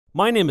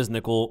My name is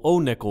Nickel,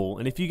 Nickel,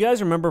 and if you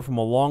guys remember from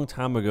a long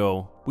time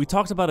ago, we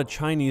talked about a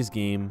Chinese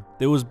game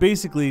that was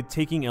basically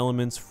taking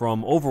elements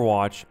from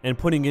Overwatch and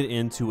putting it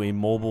into a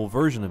mobile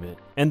version of it.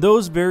 And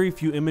those very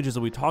few images that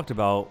we talked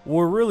about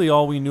were really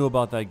all we knew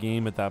about that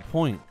game at that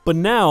point. But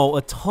now,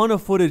 a ton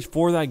of footage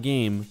for that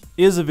game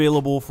is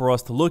available for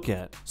us to look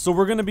at. So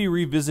we're going to be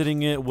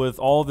revisiting it with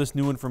all this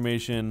new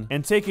information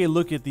and take a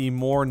look at the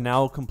more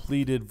now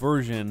completed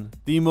version,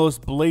 the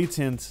most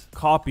blatant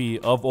copy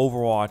of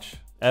Overwatch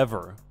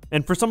ever.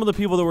 And for some of the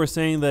people that were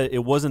saying that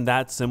it wasn't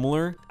that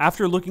similar,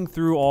 after looking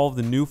through all of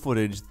the new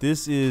footage,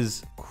 this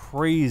is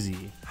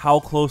crazy how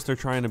close they're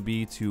trying to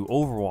be to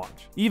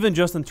Overwatch, even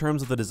just in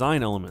terms of the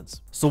design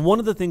elements. So one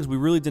of the things we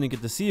really didn't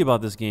get to see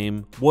about this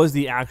game was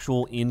the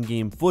actual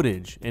in-game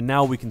footage, and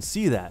now we can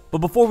see that. But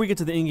before we get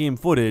to the in-game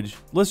footage,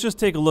 let's just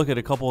take a look at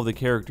a couple of the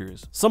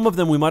characters. Some of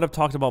them we might have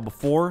talked about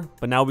before,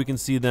 but now we can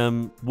see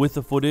them with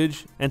the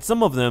footage, and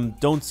some of them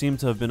don't seem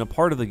to have been a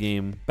part of the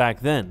game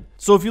back then.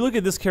 So if you look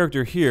at this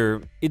character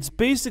here, it's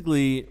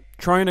basically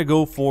trying to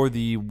go for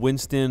the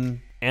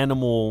Winston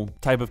animal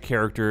type of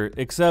character,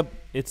 except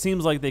it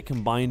seems like they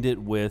combined it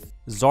with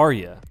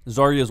Zarya.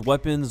 Zarya's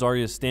weapon,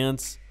 Zarya's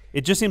stance.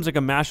 It just seems like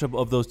a mashup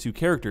of those two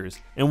characters.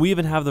 And we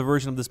even have the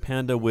version of this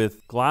panda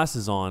with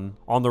glasses on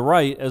the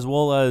right, as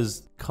well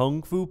as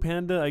Kung Fu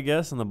Panda, I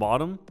guess, on the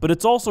bottom. But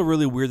it's also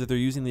really weird that they're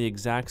using the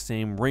exact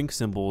same rank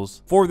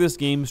symbols for this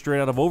game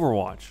straight out of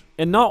Overwatch.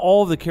 And not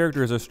all of the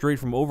characters are straight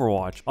from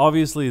Overwatch.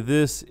 Obviously,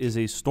 this is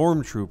a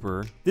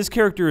Stormtrooper. This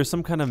character is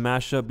some kind of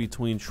mashup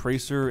between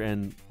Tracer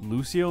and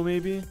Lucio,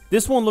 maybe?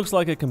 This one looks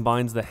like it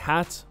combines the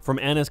hat from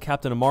Anna's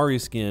Captain Amari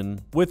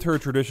skin with her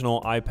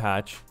traditional eye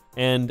patch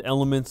and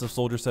elements of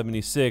Soldier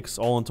 76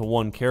 all into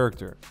one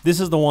character. This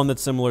is the one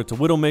that's similar to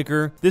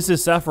Widowmaker. This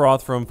is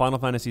Sephiroth from Final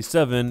Fantasy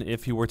VII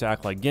if he were to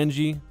act like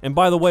Genji. And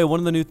by the way, one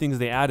of the new things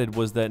they added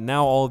was that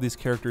now all of these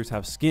characters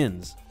have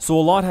skins. So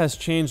a lot has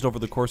changed over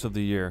the course of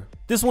the year.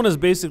 This one is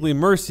basically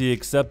Mercy,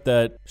 except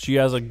that she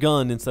has a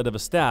gun instead of a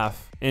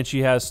staff, and she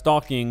has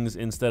stockings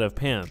instead of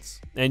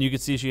pants. And you can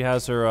see she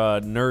has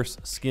her nurse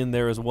skin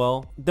there as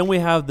well. Then we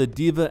have the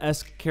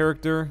Diva-esque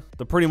character,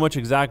 the pretty much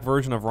exact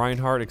version of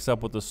Reinhardt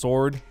except with the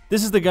sword.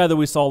 This is the guy that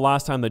we saw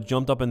last time that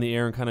jumped up in the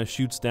air and kind of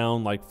shoots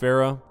down like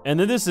Pharah. And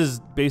then this is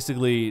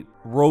basically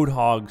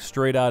Roadhog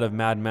straight out of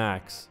Mad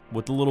Max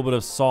with a little bit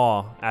of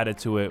Saw added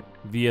to it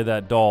via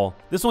that doll.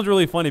 This one's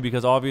really funny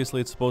because obviously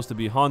it's supposed to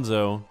be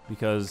Hanzo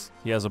because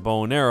he has a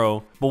bow and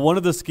arrow, but one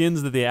of the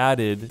skins that they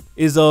added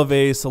is of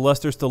a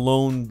Sylvester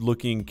Stallone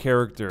looking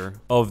character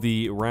of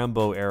the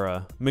Rambo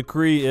era.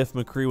 McCree, if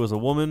McCree was a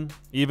woman,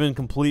 even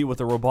complete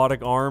with a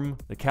robotic arm,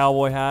 the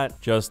cowboy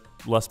hat, just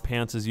less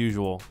pants as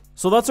usual.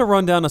 So that's a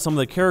rundown of some of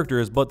the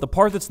characters, but the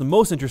part that's the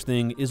most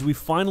interesting is we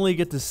finally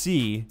get to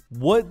see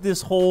what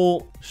this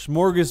whole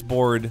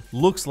smorgasbord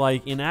looks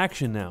like in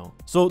action now.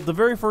 So the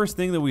very first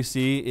thing that we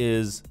see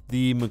is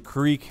the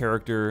McCree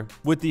character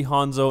with the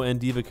Hanzo and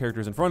Diva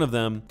characters in front of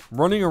them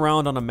running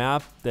around on a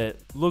map that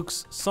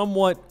looks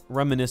somewhat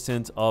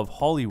reminiscent of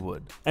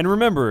Hollywood. And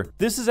remember,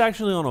 this is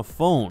actually on a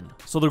phone,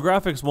 so the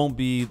graphics won't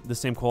be the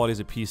same quality as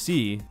a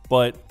PC,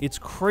 but it's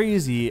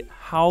crazy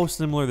how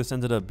similar this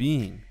ended up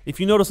being. If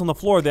you notice on the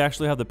floor, they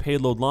actually have the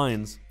payload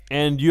lines,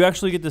 and you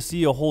actually get to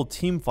see a whole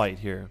team fight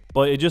here,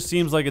 but it just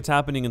seems like it's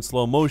happening in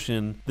slow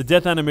motion. The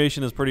death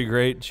animation is pretty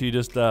great. She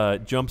just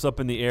jumps up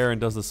in the air and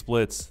does the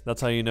splits.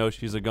 That's how you know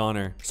she's a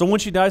goner. So when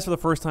she dies for the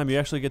first time, you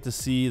actually get to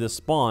see the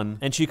spawn,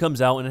 and she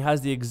comes out and it has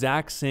the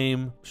exact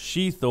same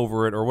sheath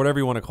over it, or whatever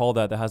you want to call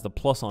that has the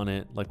plus on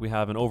it, like we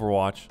have in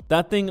Overwatch.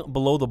 That thing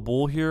below the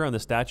bull here on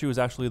the statue is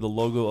actually the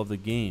logo of the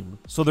game.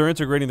 So they're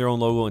integrating their own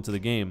logo into the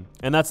game.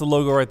 And that's the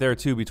logo right there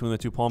too, between the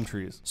two palm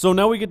trees. So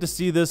now we get to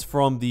see this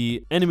from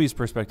the enemy's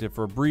perspective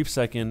for a brief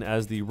second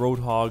as the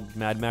Roadhog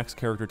Mad Max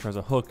character tries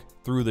to hook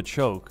through the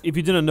choke. If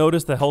you didn't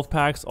notice, the health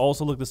packs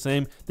also look the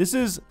same. This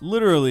is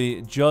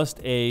literally just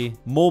a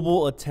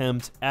mobile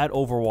attempt at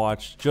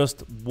Overwatch,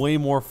 just way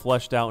more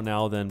fleshed out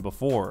now than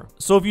before.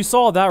 So if you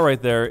saw that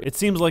right there, it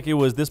seems like it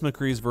was this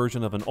McCree's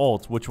version of an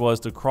ult, which was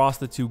to cross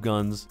the two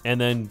guns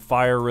and then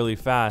fire really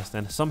fast,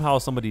 and somehow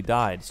somebody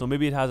died. So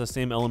maybe it has the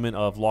same element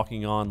of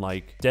locking on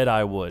like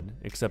Deadeye would,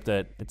 except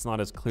that it's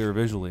not as clear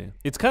visually.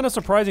 It's kind of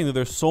surprising that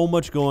there's so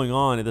much going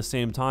on at the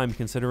same time,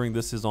 considering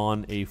this is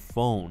on a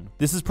phone.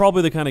 This is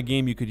probably the kind of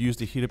game you could use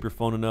to heat up your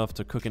phone enough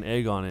to cook an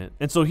egg on it.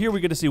 And so here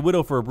we get to see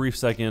Widow for a brief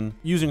second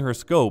using her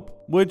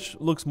scope, which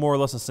looks more or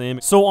less the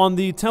same. So on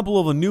the Temple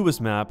of Anubis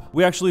map,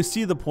 we actually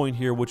see the point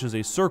here, which is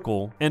a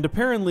circle, and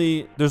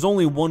apparently there's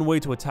only one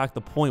way to attack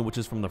the point, which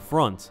is from the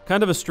front.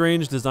 Kind of a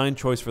strange design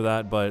choice for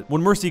that, but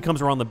when Mercy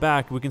comes around the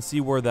back, we can see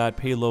where that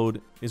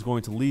payload is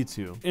going to lead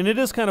to. And it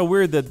is kind of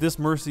weird that this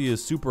Mercy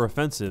is super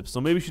offensive,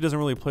 so maybe she doesn't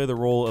really play the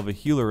role of a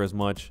healer as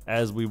much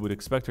as we would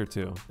expect her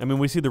to. I mean,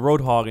 we see the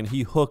Roadhog and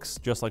he hooks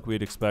just like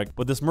we'd expect, effect,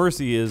 but this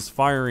Mercy is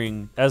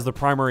firing as the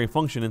primary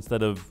function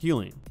instead of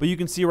healing. But you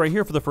can see right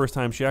here for the first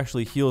time, she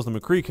actually heals the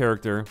McCree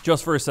character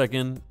just for a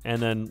second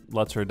and then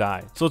lets her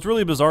die. So it's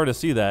really bizarre to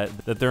see that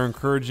they're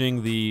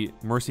encouraging the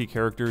Mercy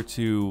character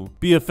to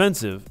be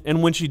offensive.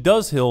 And when she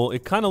does heal,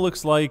 it kind of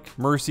looks like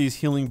Mercy's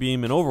healing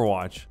beam in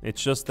Overwatch.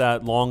 It's just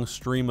that long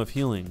stream of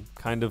healing,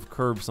 kind of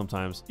curved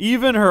sometimes.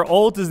 Even her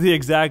ult is the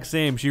exact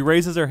same. She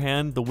raises her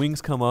hand, the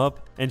wings come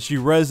up, and she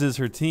reses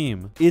her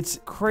team. It's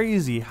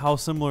crazy how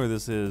similar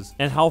this is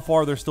and how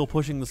far they're still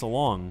pushing this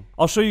along.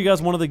 I'll show you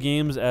guys one of the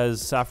games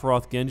as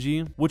Sephiroth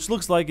Genji, which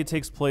looks like it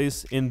takes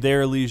place in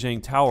their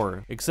Lijiang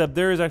Tower, except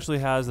theirs actually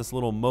has this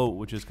little moat,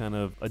 which is kind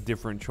of a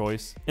different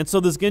choice. And so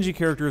this Genji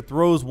character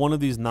throws one of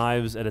these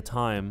knives at a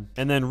time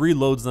and then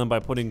reloads them by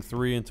putting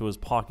 3 into his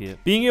pocket.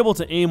 Being able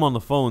to aim on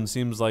the phone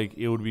seems like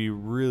it would be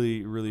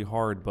really, really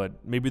hard, but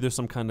maybe there's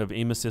some kind of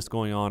aim assist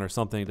going on or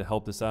something to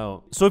help this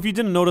out. So if you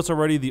didn't notice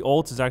already, the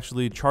ult is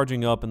actually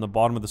charging up in the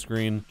bottom of the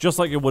screen, just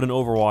like it would in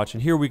Overwatch.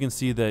 And here we can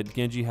see that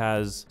Genji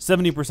has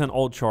 70%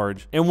 ult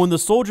charge. And when the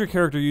Soldier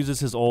character uses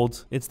his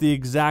ult, it's the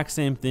exact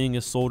same thing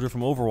as Soldier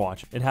from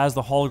Overwatch. It has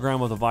the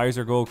hologram of the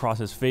visor go across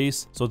his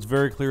face, so it's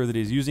very clear that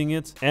he's using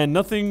it, and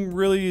nothing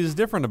really is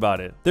different about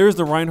it. There's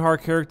the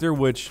Reinhardt character,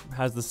 which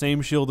has the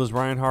same shield as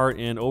Reinhardt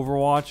in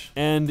Overwatch,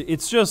 and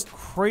it's just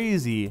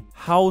crazy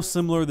how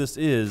similar this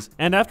is.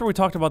 And after we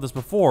talked about this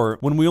before,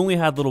 when we only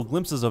had little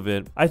glimpses of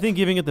it, I think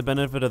giving it the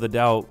benefit of the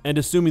doubt and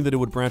assuming that it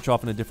would branch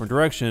off in a different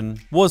direction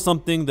was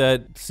something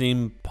that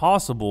seemed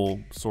possible,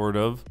 sort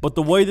of. But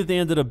the way that they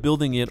ended up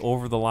building it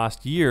over the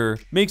last year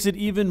makes it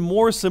even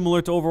more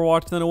similar to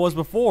Overwatch than it was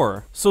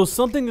before. So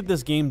something that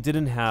this game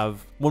didn't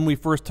have when we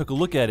first took a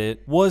look at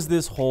it was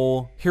this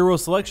whole hero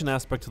selection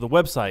aspect to the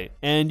website.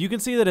 And you can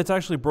see that it's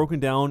actually broken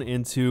down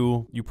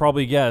into, you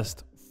probably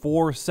guessed,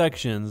 4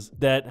 sections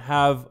that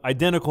have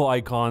identical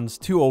icons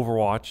to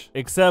Overwatch,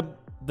 except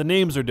the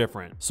names are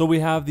different. So we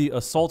have the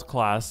Assault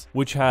class,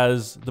 which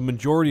has the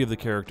majority of the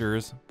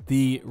characters.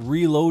 The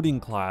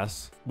Reloading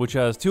class, which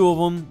has 2 of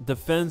them.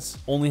 Defense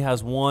only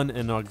has 1,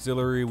 and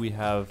Auxiliary we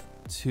have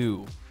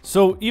 2.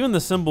 So even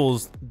the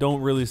symbols don't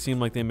really seem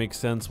like they make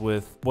sense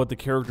with what the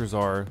characters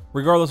are,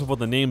 regardless of what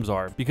the names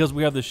are, because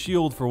we have the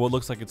shield for what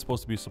looks like it's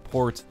supposed to be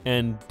support,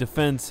 and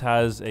defense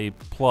has a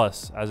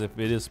plus as if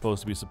it is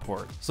supposed to be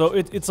support. So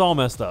it's all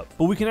messed up.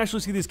 But we can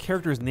actually see these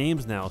characters'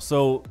 names now.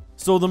 So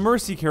the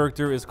Mercy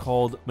character is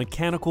called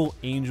Mechanical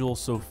Angel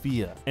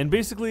Sophia. And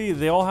basically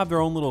they all have their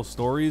own little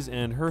stories,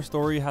 and her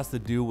story has to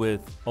do with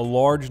a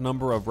large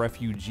number of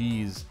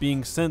refugees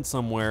being sent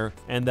somewhere,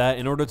 and that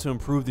in order to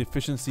improve the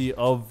efficiency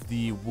of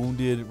the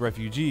wounded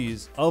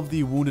refugees,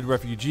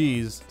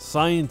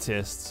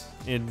 scientists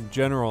in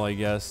general, I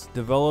guess,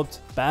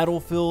 developed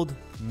battlefield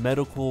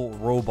medical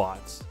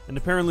robots. And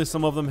apparently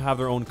some of them have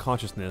their own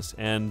consciousness,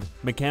 and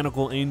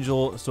Mechanical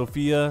Angel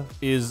Sophia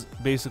is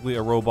basically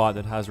a robot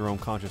that has her own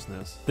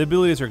consciousness. The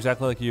abilities are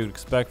exactly like you'd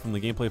expect from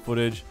the gameplay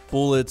footage: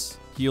 bullets,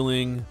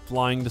 healing,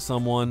 flying to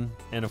someone,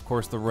 and of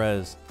course the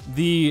res.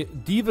 The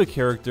Diva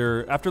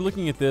character, after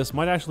looking at this,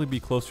 might actually be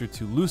closer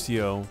to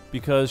Lucio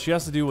because she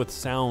has to do with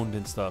sound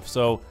and stuff.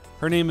 So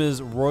her name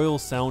is Royal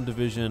Sound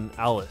Division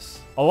Alice.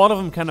 A lot of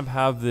them kind of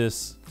have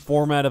this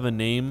format of a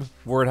name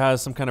where it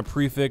has some kind of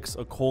prefix,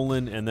 a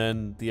colon, and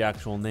then the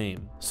actual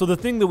name. So the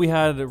thing that we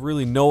had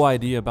really no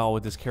idea about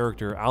with this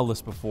character,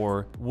 Alice,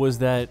 before was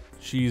that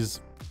she's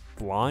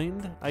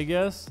blind, I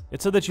guess.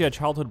 It said that she had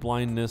childhood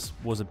blindness,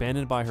 was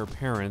abandoned by her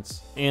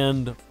parents,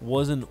 and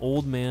was an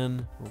old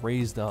man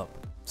raised up.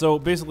 So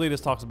basically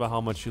this talks about how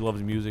much she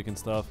loves music and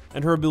stuff,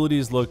 and her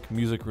abilities look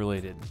music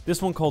related.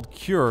 This one called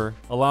Cure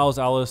allows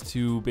Alice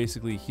to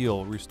basically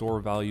heal,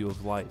 restore value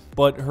of life.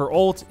 But her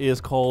ult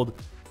is called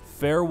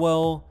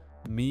Farewell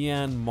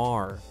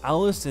Myanmar.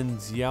 Alice and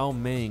Xiao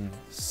Meng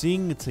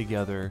sing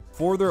together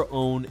for their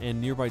own and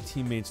nearby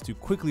teammates to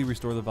quickly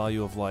restore the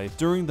value of life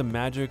during the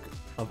magic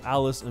of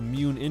Alice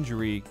immune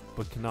injury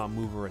but cannot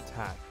move or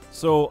attack.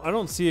 So I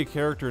don't see a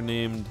character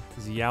named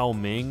Xiao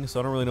Ming,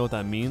 so I don't really know what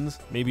that means.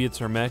 Maybe it's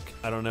her mech,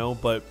 I don't know.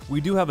 But we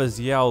do have a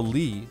Xiao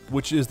Li,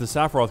 which is the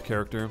Sephiroth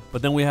character.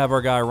 But then we have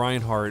our guy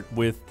Reinhardt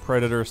with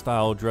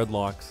Predator-style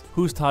dreadlocks,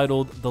 who's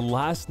titled The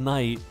Last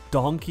Night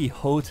Don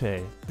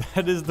Quixote.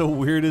 That is the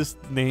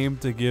weirdest name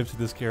to give to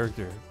this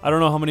character. I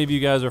don't know how many of you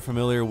guys are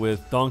familiar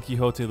with Don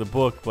Quixote the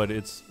book, but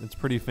it's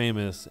pretty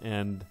famous,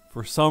 and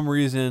for some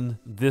reason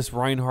this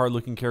Reinhardt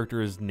looking character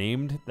is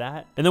named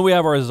that. And then we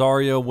have our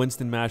Zarya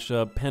Winston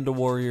mashup, Panda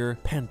Warrior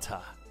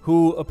Penta,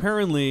 who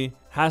apparently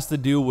has to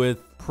do with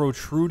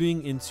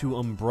protruding into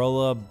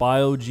Umbrella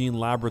Biogene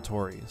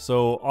Laboratory.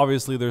 So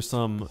obviously there's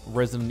some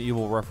Resident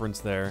Evil reference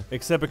there,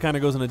 except it kind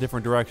of goes in a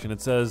different direction.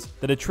 It says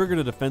that it triggered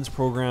a defense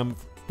program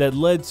that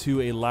led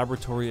to a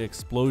laboratory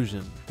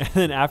explosion. And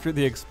then after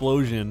the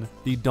explosion,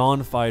 the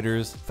Dawn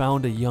fighters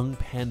found a young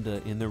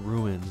panda in the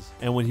ruins.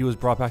 And when he was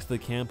brought back to the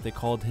camp, they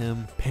called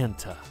him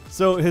Penta.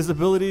 So his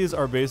abilities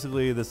are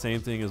basically the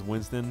same thing as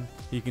Winston.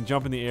 He can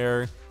jump in the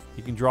air,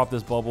 he can drop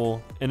this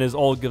bubble, and his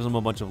ult gives him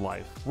a bunch of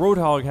life.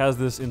 Roadhog has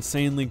this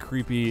insanely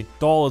creepy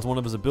doll as one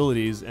of his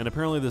abilities, and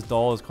apparently this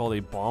doll is called a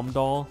bomb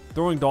doll.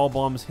 Throwing doll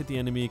bombs hit the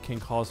enemy can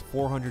cause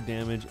 400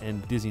 damage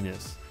and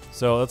dizziness.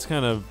 So that's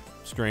kind of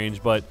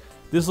strange, but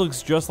this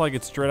looks just like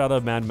it's straight out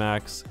of Mad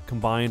Max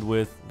combined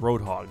with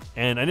Roadhog.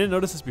 And I didn't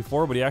notice this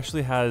before, but he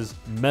actually has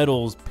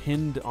medals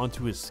pinned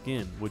onto his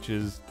skin, which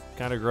is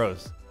kind of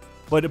gross.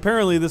 But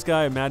apparently this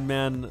guy,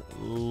 Madman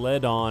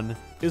Ledon,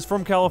 is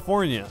from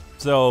California.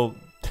 So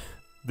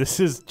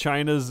this is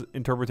China's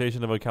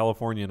interpretation of a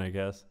Californian, I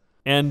guess.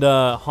 And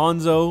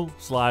Hanzo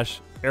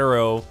 /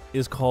 Arrow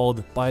is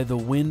called by the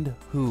Wind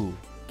Who,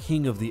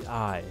 King of the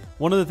Eye.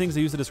 One of the things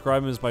they used to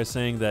describe him is by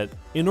saying that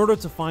in order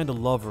to find a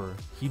lover,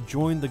 he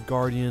joined the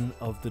Guardian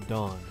of the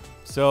Dawn.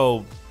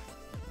 So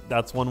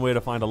that's one way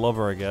to find a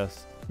lover, I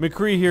guess.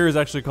 McCree here is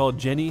actually called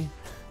Jenny,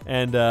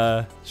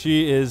 and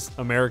she is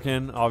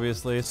American,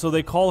 obviously. So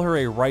they call her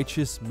a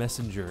righteous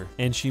messenger,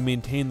 and she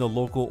maintained the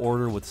local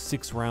order with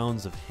 6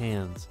 rounds of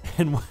hands.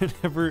 And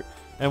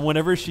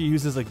whenever she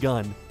uses a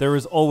gun, there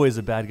is always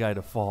a bad guy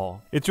to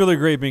fall. It's really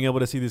great being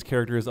able to see these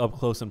characters up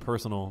close and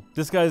personal.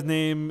 This guy's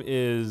name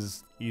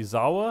is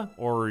Izawa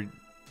or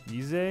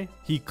Ize.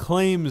 He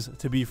claims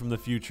to be from the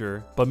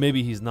future, but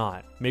maybe he's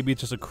not. Maybe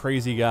it's just a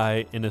crazy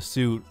guy in a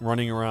suit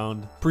running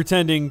around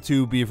pretending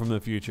to be from the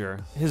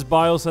future. His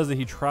bio says that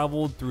he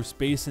traveled through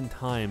space and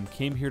time,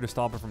 came here to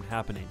stop it from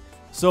happening.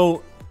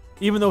 So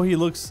even though he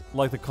looks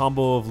like the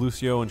combo of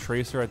Lucio and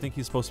Tracer, I think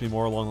he's supposed to be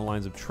more along the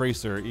lines of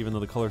Tracer, even though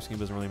the color scheme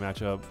doesn't really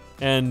match up.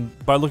 And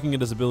by looking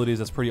at his abilities,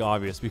 that's pretty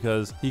obvious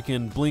because he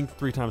can blink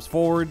 3 times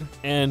forward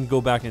and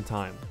go back in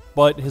time.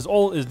 But his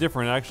ult is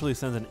different. It actually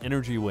sends an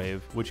energy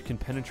wave, which can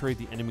penetrate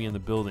the enemy in the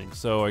building.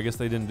 So I guess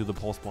they didn't do the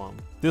pulse bomb.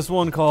 This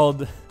one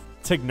called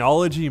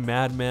Technology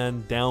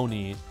Madman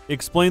Downey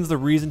explains the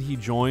reason he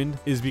joined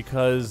is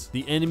because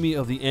the enemy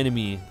of the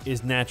enemy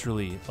is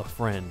naturally a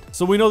friend.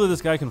 So we know that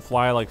this guy can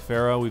fly like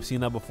Pharah. We've seen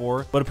that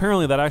before, but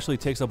apparently that actually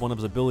takes up one of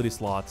his ability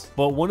slots.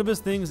 But one of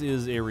his things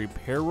is a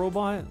repair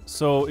robot,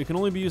 so it can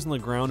only be used on the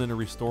ground and it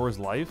restores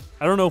life.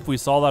 I don't know if we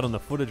saw that on the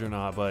footage or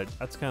not, but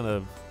that's kind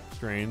of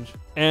strange.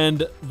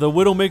 And the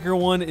Widowmaker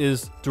one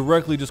is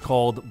directly just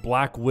called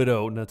Black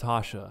Widow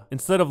Natasha.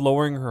 Instead of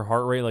lowering her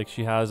heart rate like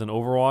she has in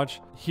Overwatch,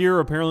 here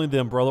apparently the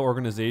Umbrella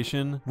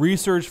organization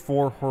researched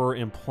for her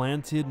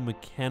implanted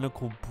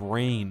mechanical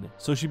brain.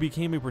 So she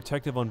became a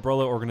protective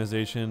Umbrella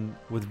organization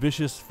with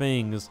vicious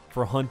fangs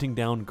for hunting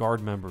down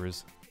guard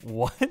members.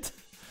 What?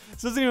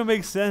 This doesn't even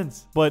make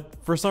sense.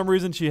 But for some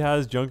reason, she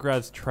has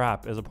Junkrat's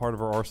trap as a part of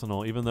her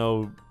arsenal, even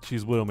though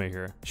she's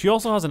Widowmaker. She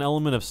also has an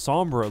element of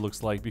Sombra, it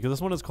looks like, because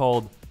this one is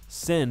called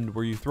Send,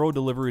 where you throw a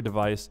delivery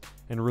device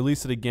and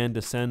release it again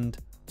to send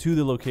to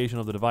the location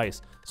of the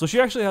device. So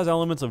she actually has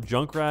elements of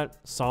Junkrat,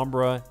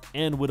 Sombra,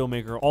 and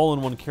Widowmaker all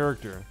in one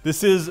character.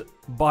 This is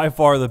by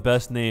far the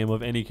best name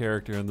of any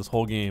character in this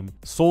whole game.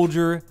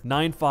 Soldier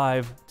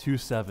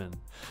 9527.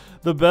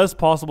 The best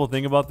possible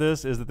thing about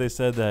this is that they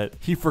said that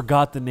he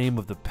forgot the name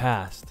of the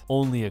past,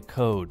 only a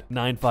code,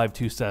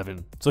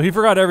 9527. So he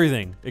forgot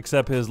everything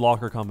except his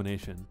locker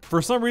combination.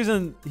 For some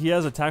reason, he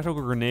has a tactical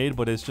grenade,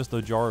 but it's just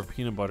a jar of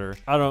peanut butter.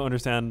 I don't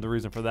understand the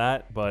reason for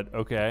that, but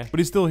okay.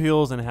 But he still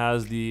heals and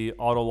has the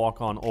auto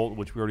lock on ult,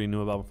 which we already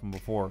knew about from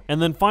before.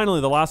 And then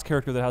finally, the last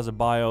character that has a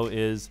bio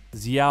is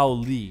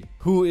Xiao Li,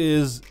 who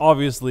is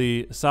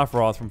obviously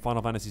Sephiroth from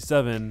Final Fantasy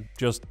VII,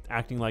 just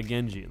acting like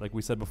Genji, like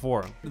we said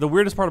before. The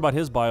weirdest part about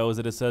his bio is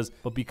that it says,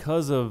 but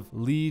because of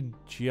Li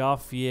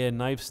Jiafie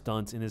knife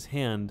stunts in his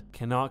hand,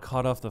 cannot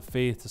cut off the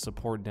faith to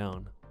support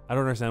down. I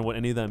don't understand what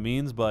any of that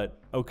means, but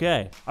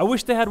okay. I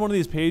wish they had one of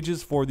these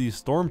pages for the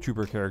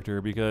Stormtrooper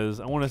character because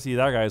I want to see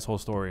that guy's whole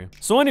story.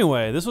 So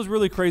anyway, this was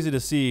really crazy to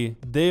see.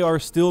 They are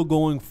still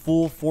going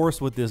full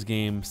force with this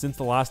game since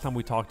the last time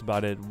we talked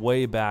about it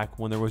way back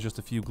when there was just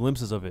a few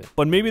glimpses of it.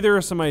 But maybe there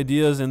are some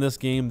ideas in this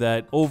game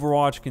that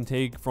Overwatch can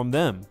take from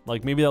them.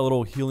 Like maybe that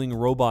little healing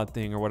robot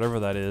thing or whatever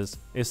that is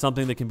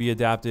something that can be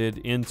adapted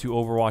into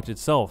Overwatch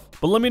itself.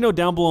 But let me know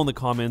down below in the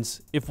comments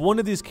if one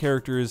of these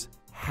characters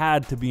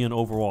had to be in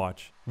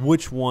Overwatch,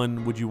 which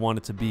one would you want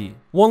it to be?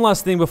 One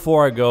last thing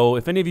before I go,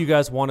 if any of you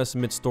guys want to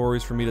submit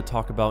stories for me to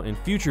talk about in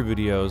future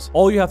videos,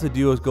 all you have to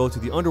do is go to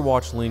the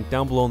Underwatch link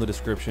down below in the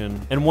description,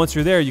 and once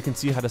you're there, you can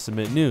see how to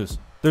submit news.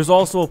 There's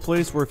also a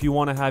place where if you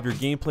want to have your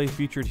gameplay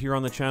featured here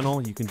on the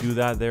channel, you can do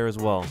that there as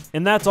well.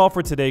 And that's all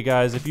for today,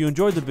 guys. If you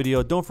enjoyed the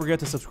video, don't forget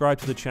to subscribe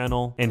to the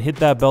channel and hit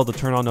that bell to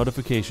turn on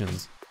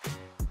notifications.